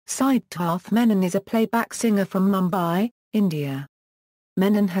Siddharth Menon is a playback singer from Mumbai, India.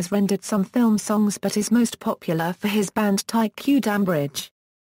 Menon has rendered some film songs but is most popular for his band Thaikkudam Bridge.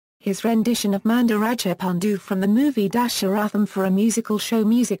 His rendition of Mandaracheppundo from the movie Dasharatham for a musical show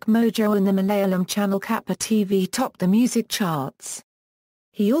Music Mojo in the Malayalam channel Kappa TV topped the music charts.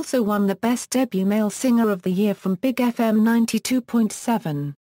 He also won the Best Debut Male Singer of the Year from Big FM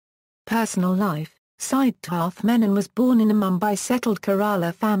 92.7. Personal life: Siddharth Menon was born in a Mumbai-settled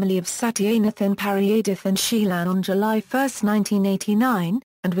Kerala family of Satyanathan Pariyadath and Sheelan on July 1, 1989,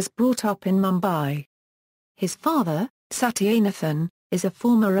 and was brought up in Mumbai. His father, Satyanathan, is a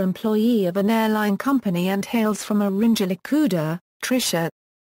former employee of an airline company and hails from Arinjalikuda, Trisha.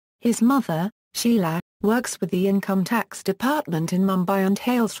 His mother, Sheila, works with the income tax department in Mumbai and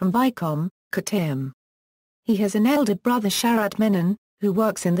hails from Vaikom, Kottayam. He has an elder brother Siddharth Menon, who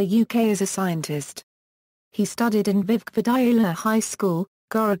works in the UK as a scientist. He studied in Vivekananda High School,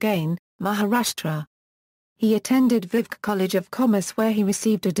 Gurgaon, Maharashtra. He attended Vivek College of Commerce where he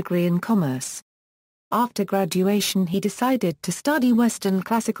received a degree in commerce. After graduation he decided to study Western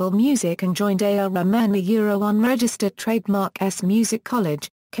classical music and joined A.R. Rahman unregistered trademark S Music College,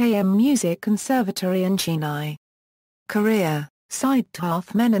 KM Music Conservatory in Chennai. Career: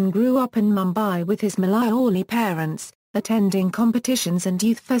 Siddharth Menon grew up in Mumbai with his Malayali parents, attending competitions and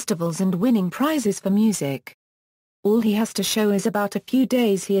youth festivals and winning prizes for music. All he has to show is about a few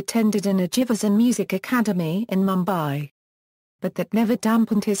days he attended an Attribution music academy in Mumbai. But that never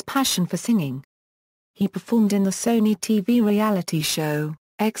dampened his passion for singing. He performed in the Sony TV reality show,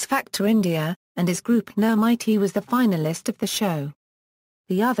 X Factor India, and his group Nirmiti was the finalist of the show.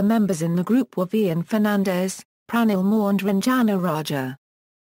 The other members in the group were Vian Fernandez, Pranil Moore and Ranjana Raja.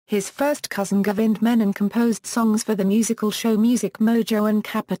 His first cousin Govind Menon composed songs for the musical show Music Mojo and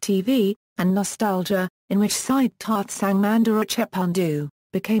Kappa TV, and Nostalgia, in which Siddharth sang Mandaracheppundo,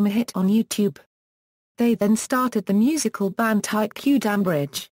 became a hit on YouTube. They then started the musical band Thaikkudam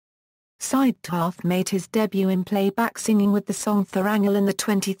Bridge. Siddharth made his debut in playback singing with the song Tharangal in the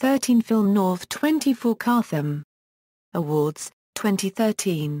 2013 film North 24 Kartham. Awards: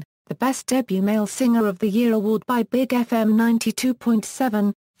 2013, the Best Debut Male Singer of the Year Award by Big FM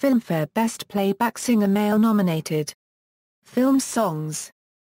 92.7, Filmfare Best Playback Singer Male nominated. Film songs.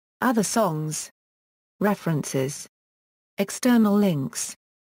 Other songs. References. External links.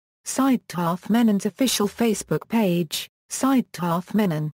 Siddharth Menon's official Facebook page, Siddharth Menon.